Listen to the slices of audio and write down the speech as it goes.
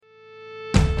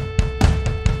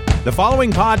The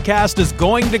following podcast is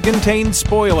going to contain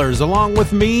spoilers, along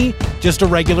with me, just a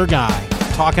regular guy,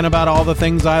 talking about all the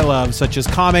things I love, such as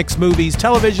comics, movies,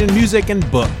 television, music, and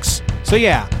books. So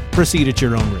yeah, proceed at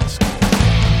your own risk.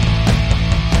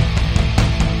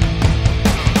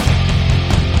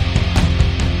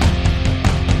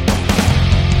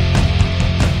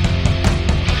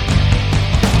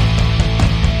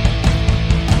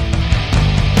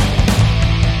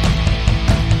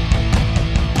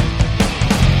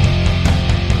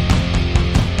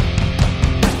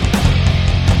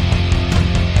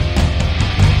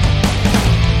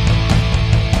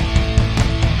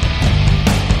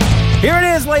 Here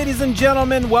it is, ladies and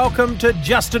gentlemen. Welcome to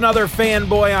Just Another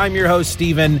Fanboy. I'm your host,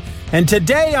 Steven, and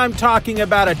today I'm talking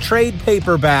about a trade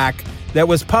paperback that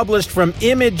was published from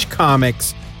Image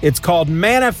Comics. It's called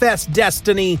Manifest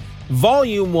Destiny,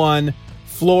 Volume 1,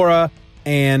 Flora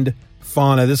and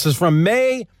Fauna. This is from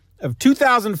May of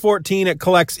 2014. It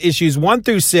collects issues 1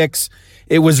 through 6.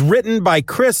 It was written by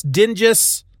Chris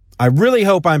Dinges. I really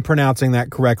hope I'm pronouncing that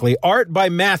correctly. Art by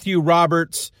Matthew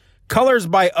Roberts. Colors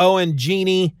by Owen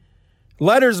Genie.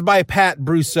 Letters by Pat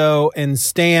Brousseau, and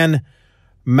Stan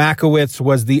Makowitz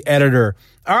was the editor.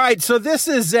 All right, so this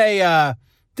is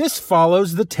this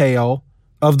follows the tale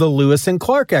of the Lewis and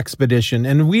Clark expedition,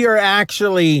 and we are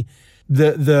actually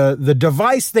the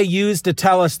device they use to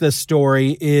tell us this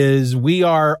story is we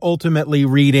are ultimately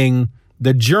reading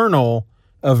the journal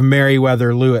of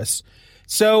Meriwether Lewis.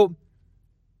 So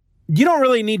you don't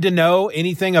really need to know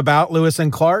anything about Lewis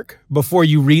and Clark before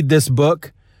you read this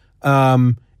book.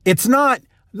 It's not,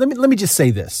 let me just say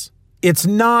this. It's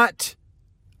not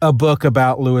a book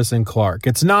about Lewis and Clark.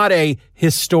 It's not a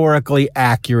historically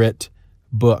accurate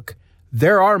book.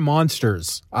 There are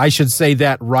monsters. I should say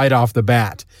that right off the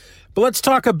bat. But let's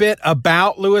talk a bit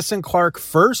about Lewis and Clark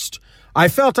first. I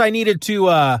felt I needed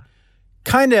to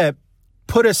kind of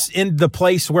put us in the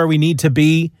place where we need to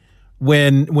be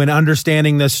when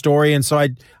understanding this story. And so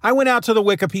I went out to the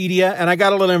Wikipedia and I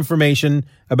got a little information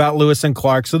about Lewis and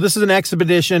Clark. So this is an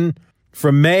expedition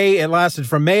from May. It lasted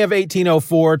from May of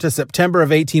 1804 to September of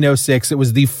 1806. It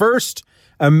was the first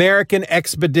American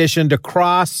expedition to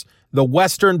cross the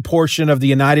western portion of the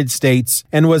United States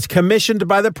and was commissioned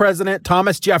by the President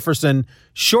Thomas Jefferson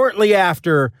shortly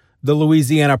after the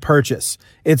Louisiana Purchase.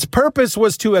 Its purpose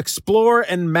was to explore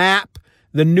and map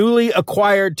the newly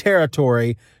acquired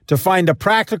territory to find a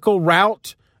practical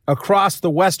route across the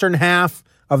western half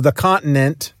of the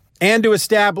continent and to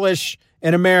establish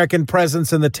an American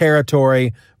presence in the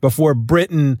territory before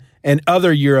Britain and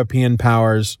other European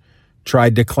powers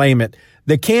tried to claim it.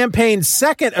 The campaign's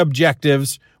second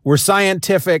objectives were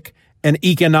scientific and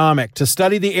economic, to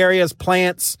study the area's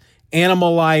plants,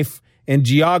 animal life, and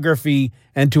geography,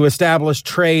 and to establish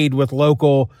trade with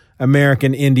local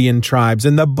American Indian tribes.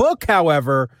 In the book,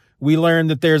 however, we learn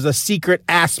that there's a secret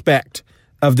aspect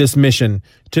of this mission: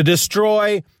 to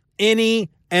destroy any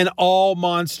and all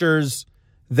monsters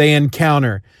they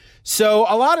encounter. So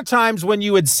a lot of times when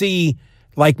you would see,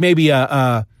 like maybe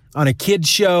on a kid's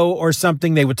show or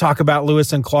something, they would talk about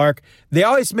Lewis and Clark. They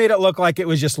always made it look like it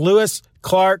was just Lewis,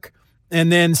 Clark,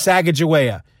 and then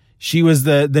Sacagawea. She was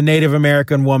the Native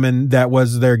American woman that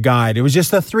was their guide. It was just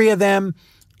the three of them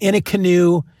in a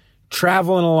canoe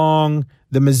traveling along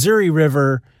the Missouri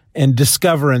River and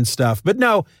discovering stuff. But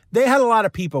no, they had a lot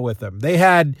of people with them. They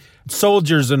had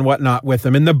soldiers and whatnot with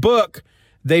them. In the book,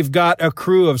 they've got a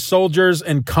crew of soldiers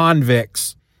and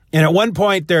convicts. And at one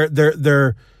point, they're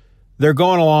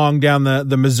going along down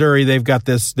the Missouri. They've got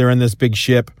this. They're in this big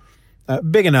ship,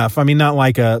 big enough. I mean, not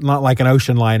like an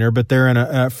ocean liner, but they're in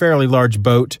a fairly large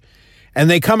boat. And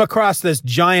they come across this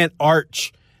giant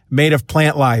arch made of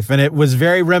plant life, and it was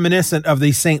very reminiscent of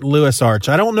the St. Louis Arch.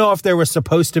 I don't know if there was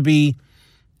supposed to be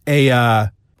a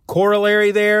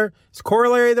corollary there. Is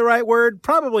corollary the right word?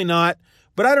 Probably not.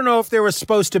 But I don't know if there was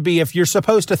supposed to be, if you're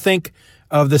supposed to think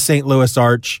of the St. Louis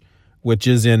Arch, which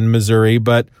is in Missouri,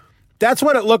 but that's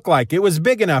what it looked like. It was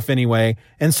big enough anyway.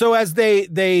 And so as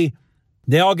they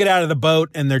all get out of the boat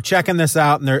and they're checking this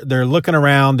out and they're looking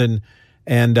around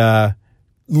and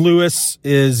Lewis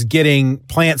is getting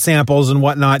plant samples and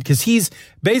whatnot, because he's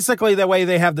basically, the way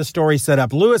they have the story set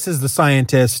up, Lewis is the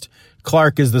scientist,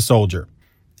 Clark is the soldier.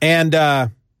 And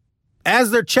as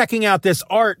they're checking out this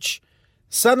arch,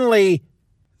 suddenly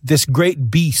this great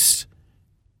beast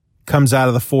comes out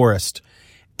of the forest.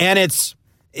 And it's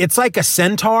like a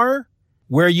centaur,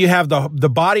 where you have the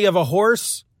body of a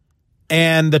horse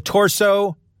and the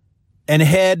torso and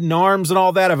head and arms and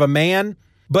all that of a man.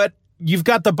 But you've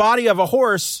got the body of a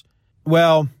horse.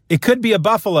 Well, it could be a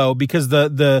buffalo, because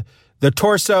the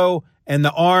torso and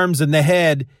the arms and the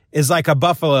head is like a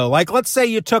buffalo. Like, let's say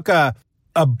you took a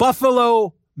a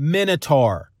buffalo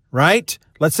minotaur, right?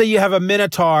 Let's say you have a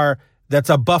minotaur that's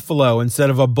a buffalo instead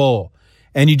of a bull,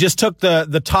 and you just took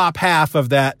the top half of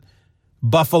that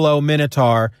buffalo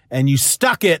minotaur and you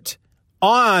stuck it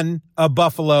on a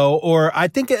buffalo, or I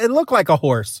think it looked like a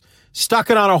horse, stuck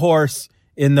it on a horse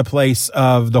in the place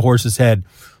of the horse's head.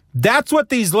 That's what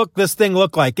this thing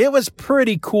looked like. It was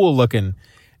pretty cool looking.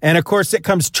 And of course it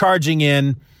comes charging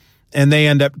in and they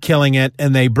end up killing it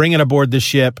and they bring it aboard the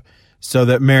ship so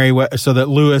that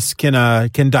Lewis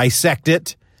can dissect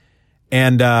it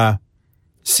and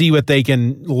see what they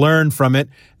can learn from it.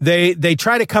 They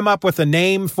try to come up with a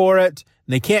name for it.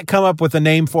 And they can't come up with a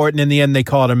name for it. And in the end, they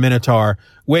call it a minotaur,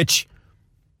 which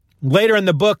later in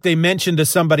the book, they mention to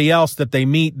somebody else that they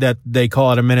meet that they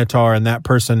call it a minotaur. And that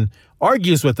person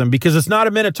argues with them because it's not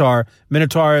a minotaur.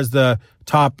 Minotaur is the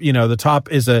top, the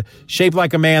top is a shaped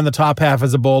like a man. The top half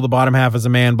is a bull. The bottom half is a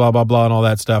man, blah, blah, blah, and all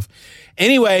that stuff.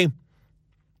 Anyway,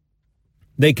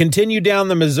 they continue down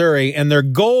the Missouri and their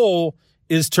goal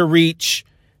is to reach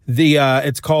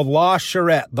it's called La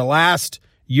Charrette, the last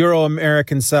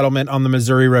Euro-American settlement on the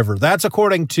Missouri River. That's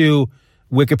according to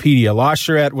Wikipedia. La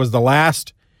Charrette was the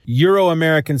last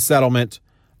Euro-American settlement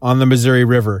on the Missouri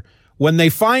River. When they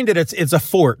find it, it's a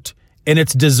fort and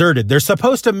it's deserted. They're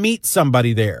supposed to meet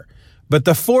somebody there, but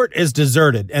the fort is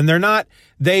deserted and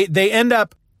they end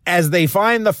up, as they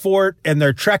find the fort and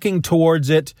they're trekking towards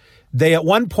it, at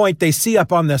one point they see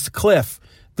up on this cliff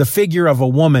the figure of a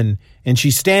woman, and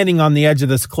she's standing on the edge of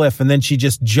this cliff, and then she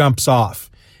just jumps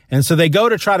off. And so they go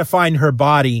to try to find her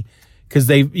body because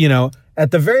they,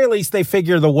 at the very least, they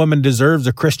figure the woman deserves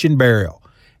a Christian burial.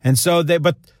 And so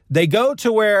they go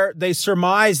to where they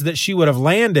surmise that she would have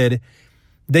landed.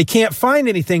 They can't find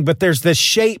anything, but there's this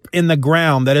shape in the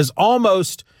ground that is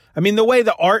almost, the way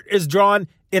the art is drawn,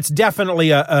 it's definitely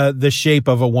the shape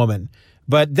of a woman.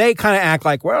 But they kind of act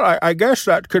like, well, I guess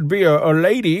that could be a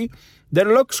lady that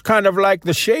looks kind of like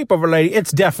the shape of a lady.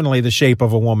 It's definitely the shape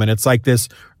of a woman. It's like this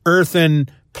earthen,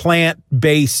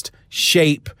 plant-based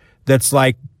shape that's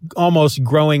like almost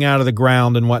growing out of the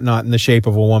ground and whatnot in the shape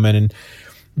of a woman. And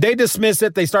they dismiss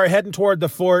it. They start heading toward the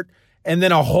fort. And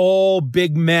then a whole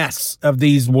big mess of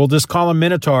these, we'll just call them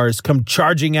minotaurs, come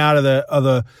charging out of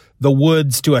the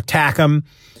woods to attack them.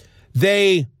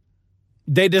 They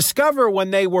discover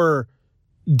when they were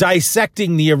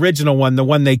dissecting the original one, the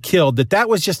one they killed, that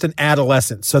was just an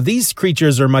adolescent. So these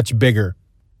creatures are much bigger.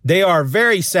 They are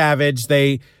very savage.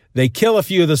 They kill a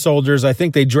few of the soldiers. I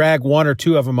think they drag one or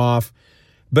two of them off,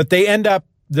 but they end up,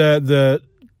 the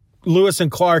Lewis and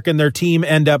Clark and their team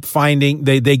end up finding,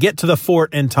 they get to the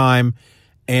fort in time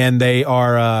and they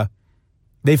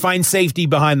find safety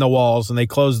behind the walls and they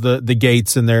close the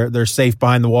gates and they're safe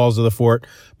behind the walls of the fort.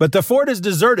 But the fort is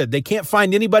deserted. They can't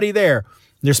find anybody there.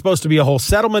 There's supposed to be a whole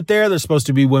settlement there. There's supposed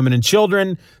to be women and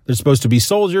children. There's supposed to be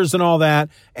soldiers and all that.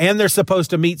 And they're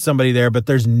supposed to meet somebody there, but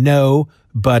there's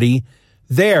nobody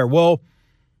there. Well,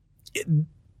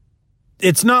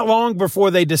 it's not long before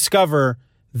they discover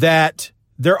that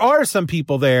there are some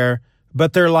people there,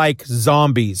 but they're like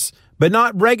zombies, but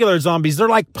not regular zombies. They're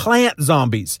like plant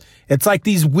zombies. It's like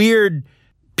these weird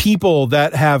people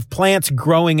that have plants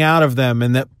growing out of them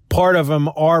and that part of them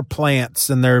are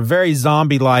plants and they're very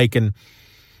zombie-like and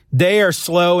they are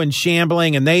slow and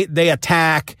shambling and they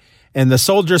attack and the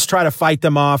soldiers try to fight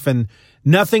them off and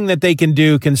nothing that they can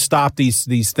do can stop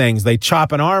these things. They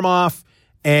chop an arm off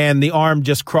and the arm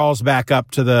just crawls back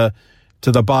up to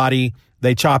the body.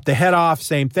 They chop the head off,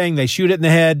 same thing. They shoot it in the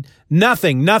head.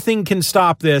 Nothing can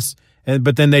stop this.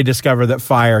 But then they discover that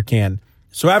fire can.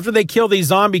 So after they kill these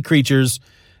zombie creatures,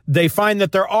 they find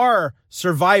that there are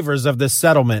survivors of this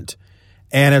settlement.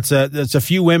 And it's a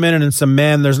few women and some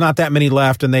men. There's not that many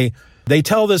left. And they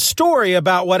tell this story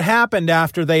about what happened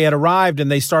after they had arrived and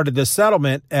they started this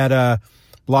settlement at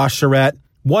La Charrette.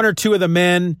 One or two of the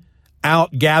men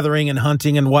out gathering and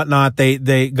hunting and whatnot,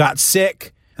 they got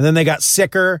sick and then they got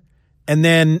sicker. And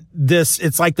then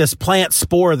it's like this plant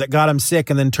spore that got them sick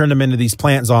and then turned them into these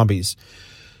plant zombies.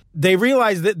 They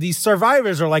realize that these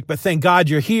survivors are like, but thank God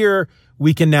you're here.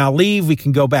 We can now leave. We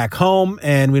can go back home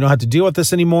and we don't have to deal with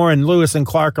this anymore. And Lewis and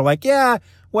Clark are like, yeah,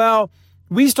 well,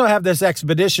 we still have this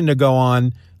expedition to go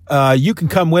on. You can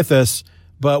come with us,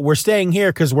 but we're staying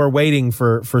here because we're waiting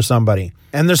for somebody.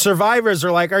 And the survivors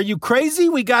are like, are you crazy?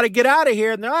 We got to get out of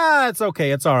here. And it's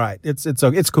okay. It's all right. It's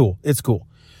okay. It's cool. It's cool.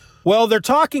 Well, they're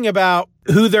talking about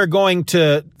who they're going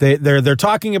to, they're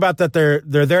talking about that they're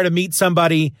there to meet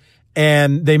somebody.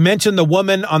 And they mentioned the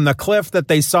woman on the cliff that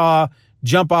they saw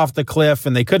jump off the cliff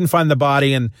and they couldn't find the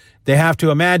body. And they have to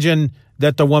imagine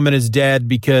that the woman is dead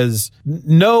because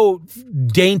no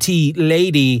dainty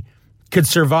lady could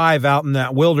survive out in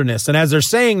that wilderness. And as they're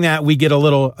saying that, we get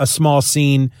a small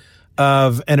scene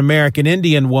of an American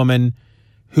Indian woman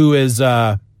who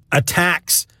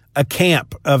attacks a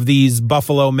camp of these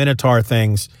buffalo minotaur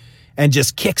things and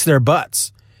just kicks their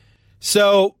butts.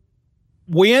 So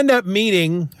we end up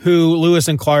meeting who Lewis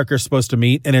and Clark are supposed to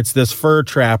meet, and it's this fur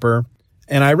trapper.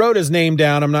 And I wrote his name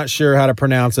down. I'm not sure how to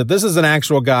pronounce it. This is an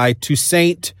actual guy,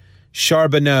 Toussaint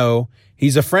Charbonneau.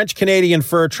 He's a French-Canadian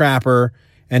fur trapper,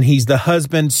 and he's the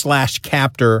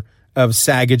husband/captor of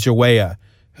Sacagawea,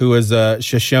 who is a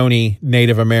Shoshone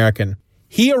Native American.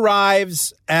 He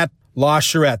arrives at La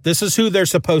Charrette. This is who they're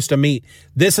supposed to meet.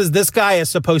 This guy is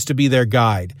supposed to be their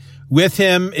guide. With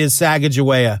him is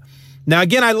Sacagawea. Now,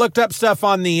 again, I looked up stuff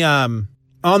on the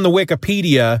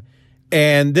Wikipedia,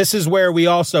 and this is where we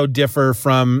also differ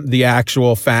from the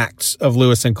actual facts of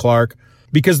Lewis and Clark,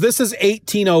 because this is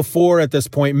 1804 at this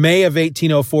point, May of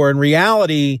 1804. In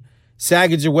reality,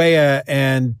 Sacagawea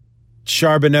and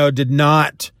Charbonneau did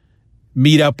not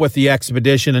meet up with the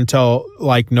expedition until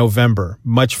like November,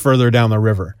 much further down the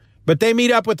river. But they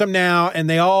meet up with them now, and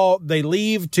they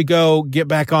leave to go get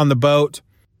back on the boat.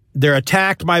 They're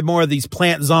attacked by more of these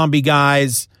plant zombie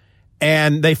guys,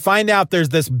 and they find out there's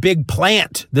this big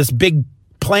plant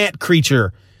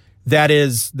creature that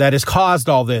is caused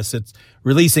all this. It's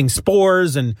releasing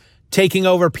spores and taking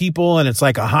over people, and it's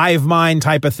like a hive mind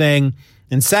type of thing.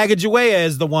 And Sacagawea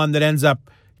is the one that ends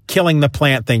up killing the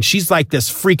plant thing. She's like this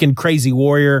freaking crazy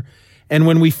warrior. And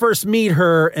when we first meet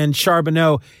her and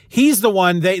Charbonneau, he's the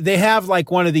one, they have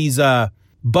like one of these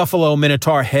buffalo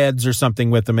minotaur heads or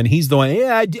something with them, and he's the one,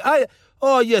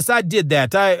 yes, I did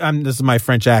that. This is my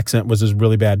French accent was just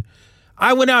really bad.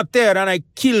 I went out there and I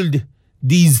killed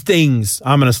these things.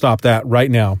 I'm going to stop that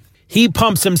right now. He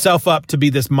pumps himself up to be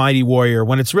this mighty warrior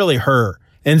when it's really her.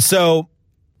 And so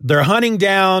they're hunting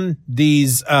down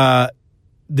these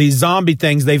zombie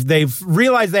things. They've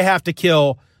realized they have to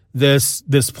kill this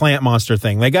plant monster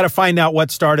thing. They got to find out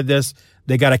what started this.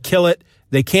 They got to kill it.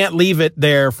 They can't leave it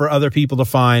there for other people to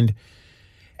find.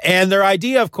 And their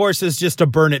idea, of course, is just to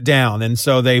burn it down. And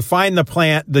so they find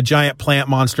the giant plant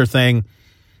monster thing.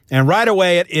 And right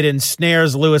away, it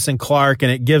ensnares Lewis and Clark,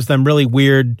 and it gives them really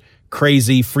weird,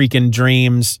 crazy, freaking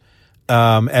dreams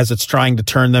as it's trying to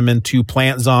turn them into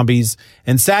plant zombies.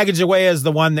 And Sacagawea is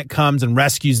the one that comes and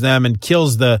rescues them and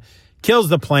kills the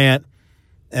plant.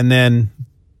 And then,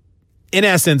 in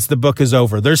essence, the book is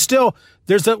over. There's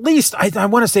at least, I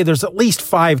want to say there's at least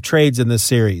 5 trades in this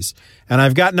series. And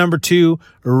I've got number 2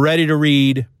 ready to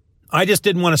read. I just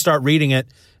didn't want to start reading it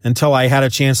until I had a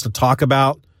chance to talk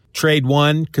about trade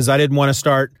 1, because I didn't want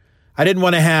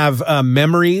to have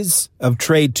memories of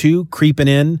trade 2 creeping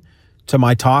in to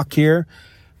my talk here.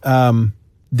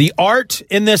 The art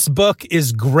in this book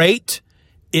is great.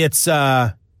 It's,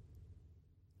 I'm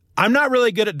not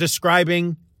really good at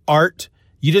describing art.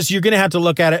 You're going to have to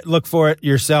look for it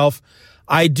yourself.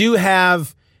 I do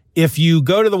have, if you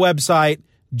go to the website,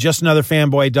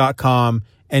 justanotherfanboy.com,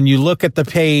 and you look at the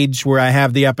page where I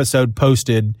have the episode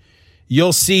posted,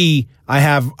 you'll see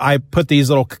I put these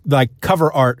little like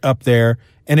cover art up there,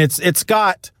 and it's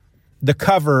got the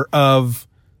cover of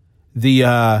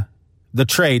the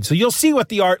trade. So you'll see what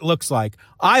the art looks like.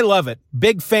 I love it.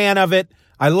 Big fan of it.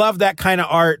 I love that kind of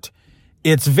art.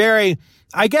 It's very,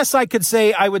 I guess I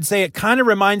would say it kind of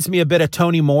reminds me a bit of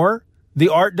Tony Moore. The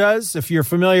art does. If you're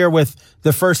familiar with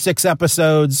the first 6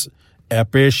 episodes,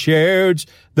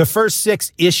 the first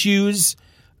 6 issues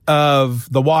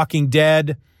of The Walking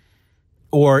Dead,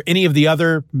 or any of the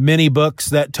other mini books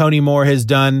that Tony Moore has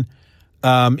done,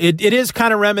 it is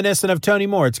kind of reminiscent of Tony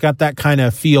Moore. It's got that kind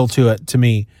of feel to it to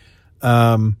me.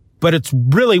 But it's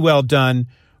really well done.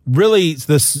 Really,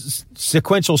 the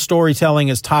sequential storytelling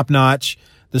is top notch.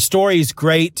 The story's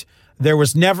great. There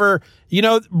was never,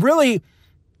 really,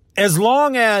 as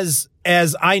long as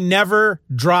I never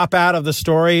drop out of the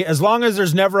story, as long as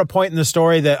there's never a point in the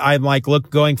story that I'm like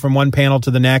going from one panel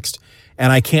to the next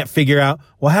and I can't figure out,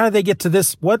 well, how did they get to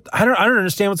this? What? I don't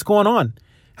understand what's going on.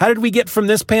 How did we get from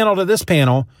this panel to this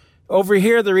panel? Over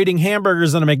here, they're eating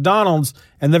hamburgers in a McDonald's,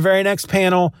 and the very next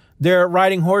panel, they're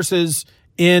riding horses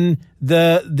in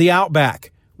the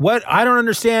outback. What? I don't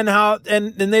understand how,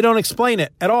 and they don't explain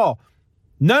it at all.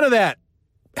 None of that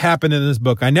happened in this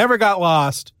book. I never got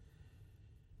lost.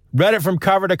 Read it from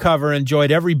cover to cover,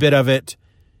 enjoyed every bit of it.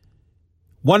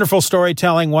 Wonderful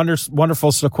storytelling,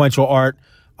 wonderful sequential art.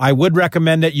 I would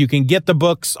recommend it. You can get the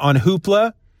books on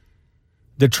Hoopla.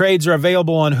 The trades are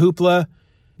available on Hoopla.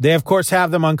 They, of course,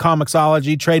 have them on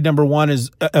Comixology. Trade number 1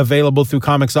 is available through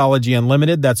Comixology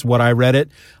Unlimited. That's what I read it.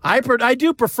 I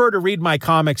do prefer to read my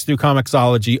comics through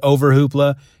Comixology over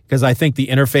Hoopla because I think the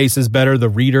interface is better, the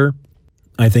reader.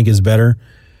 I think is better.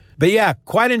 But yeah,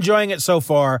 quite enjoying it so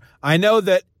far. I know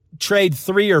that trade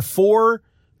 3 or 4,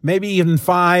 maybe even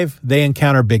 5, they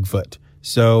encounter Bigfoot.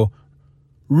 So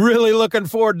really looking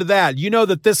forward to that. You know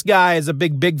that this guy is a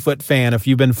big Bigfoot fan if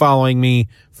you've been following me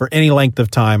for any length of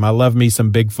time. I love me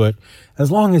some Bigfoot.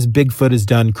 As long as Bigfoot is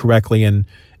done correctly and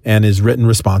is written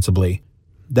responsibly.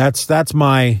 That's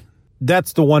the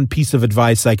one piece of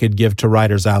advice I could give to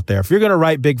writers out there. If you're going to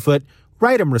write Bigfoot,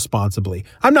 write them responsibly.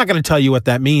 I'm not going to tell you what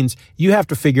that means. You have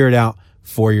to figure it out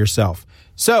for yourself.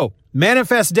 So,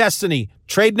 Manifest Destiny,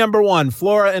 trade number 1,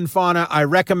 Flora and Fauna. I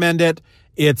recommend it.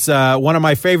 It's one of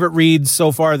my favorite reads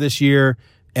so far this year,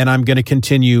 and I'm going to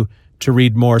continue to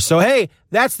read more. So, hey,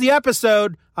 that's the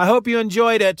episode. I hope you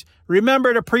enjoyed it.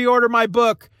 Remember to pre-order my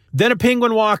book, Then a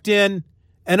Penguin Walked In,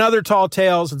 and Other Tall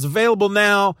Tales. It's available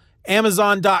now,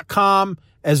 Amazon.com,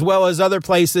 as well as other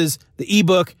places. The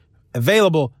ebook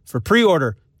available for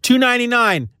pre-order,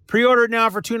 $2.99. Pre-order it now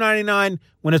for $2.99.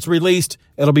 When it's released,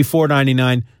 it'll be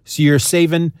 $4.99. So you're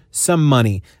saving some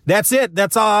money. That's it.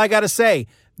 That's all I got to say.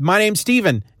 My name's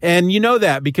Steven, and you know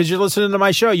that because you're listening to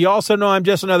my show. You also know I'm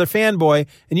just another fanboy,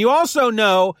 and you also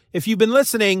know, if you've been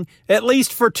listening, at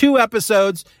least for 2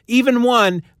 episodes, even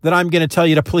 1, that I'm going to tell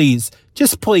you to please,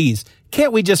 just please,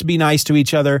 can't we just be nice to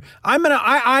each other?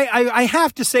 I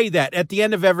have to say that at the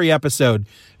end of every episode,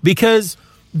 because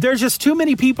there's just too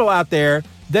many people out there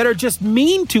that are just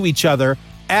mean to each other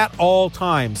at all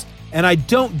times, and I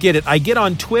don't get it. I get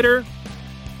on Twitter,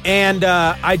 and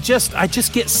I just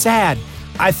get sad.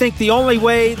 I think the only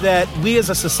way that we as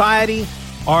a society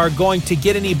are going to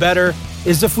get any better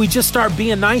is if we just start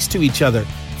being nice to each other.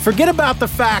 Forget about the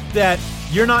fact that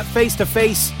you're not face to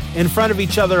face in front of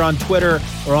each other on Twitter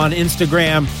or on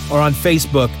Instagram or on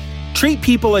Facebook. Treat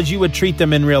people as you would treat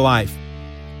them in real life.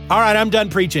 All right, I'm done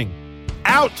preaching.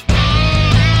 Out!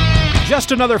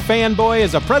 Just Another Fanboy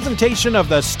is a presentation of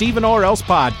the Stephen or Else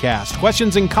podcast.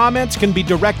 Questions and comments can be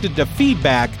directed to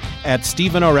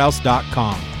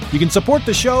feedback@stephenorelse.com. You can support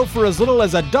the show for as little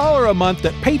as $1 a month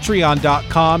at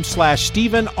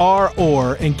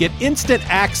patreon.com/StephenROr and get instant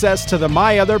access to the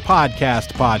My Other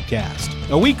podcast,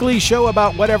 a weekly show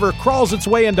about whatever crawls its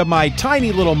way into my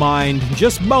tiny little mind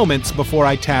just moments before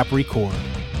I tap record.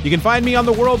 You can find me on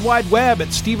the World Wide Web at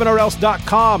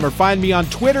stephenorelse.com or find me on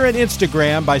Twitter and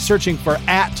Instagram by searching for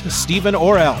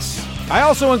 @StephenOrElse. I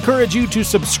also encourage you to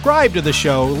subscribe to the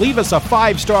show, leave us a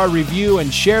 5-star review,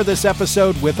 and share this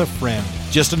episode with a friend.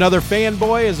 Just Another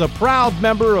Fanboy is a proud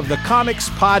member of the Comics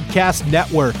Podcast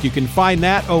Network. You can find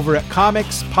that over at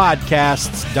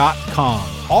comicspodcasts.com.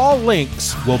 All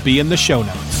links will be in the show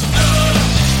notes.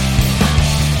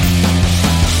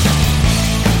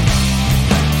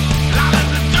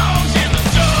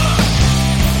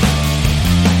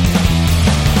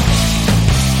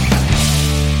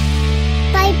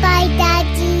 Bye-bye,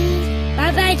 Daddy.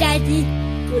 Bye-bye, Daddy.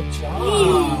 Good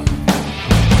job.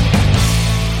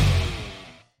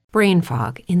 Brain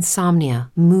fog,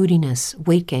 insomnia, moodiness,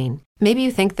 weight gain. Maybe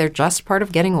you think they're just part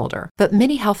of getting older, but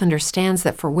MIDI Health understands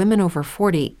that for women over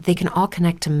 40, they can all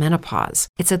connect to menopause.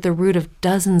 It's at the root of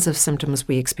dozens of symptoms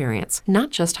we experience,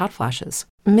 not just hot flashes.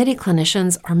 MIDI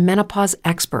clinicians are menopause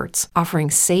experts, offering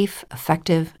safe,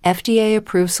 effective,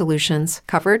 FDA-approved solutions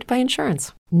covered by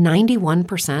insurance.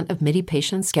 91% of MIDI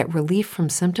patients get relief from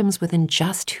symptoms within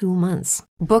just 2 months.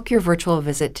 Book your virtual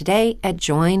visit today at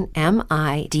joinmidi.com.